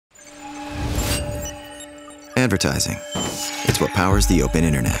Advertising. It's what powers the open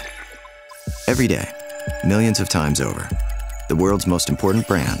internet. Every day, millions of times over, the world's most important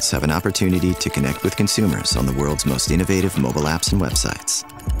brands have an opportunity to connect with consumers on the world's most innovative mobile apps and websites.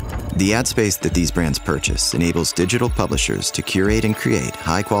 The ad space that these brands purchase enables digital publishers to curate and create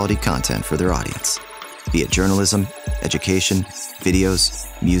high-quality content for their audience, be it journalism, education, videos,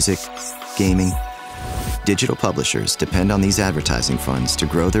 music, gaming. Digital publishers depend on these advertising funds to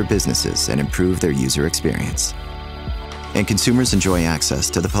grow their businesses and improve their user experience. And consumers enjoy access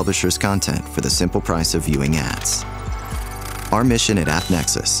to the publisher's content for the simple price of viewing ads. Our mission at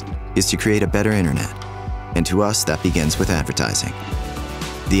AppNexus is to create a better internet, and to us that begins with advertising.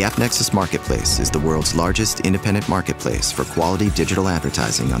 The AppNexus Marketplace is the world's largest independent marketplace for quality digital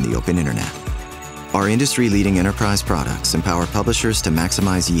advertising on the open internet. Our industry-leading enterprise products empower publishers to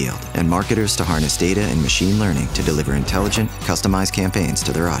maximize yield and marketers to harness data and machine learning to deliver intelligent, customized campaigns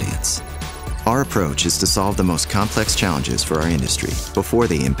to their audience. Our approach is to solve the most complex challenges for our industry before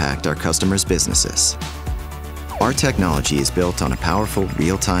they impact our customers' businesses. Our technology is built on a powerful,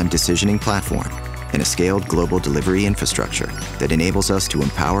 real-time decisioning platform and a scaled global delivery infrastructure that enables us to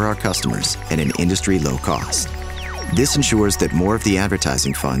empower our customers at an industry-low cost. This ensures that more of the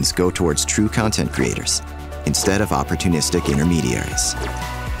advertising funds go towards true content creators instead of opportunistic intermediaries.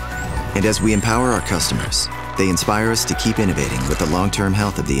 And as we empower our customers, they inspire us to keep innovating with the long-term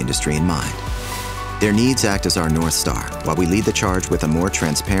health of the industry in mind. Their needs act as our North Star while we lead the charge with a more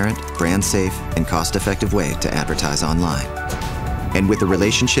transparent, brand-safe, and cost-effective way to advertise online. And with the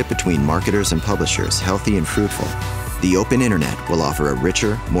relationship between marketers and publishers healthy and fruitful, the open internet will offer a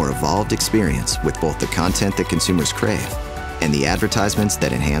richer, more evolved experience with both the content that consumers crave and the advertisements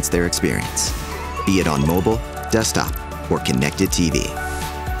that enhance their experience, be it on mobile, desktop, or connected TV.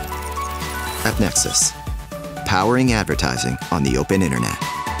 AppNexus, powering advertising on the open internet.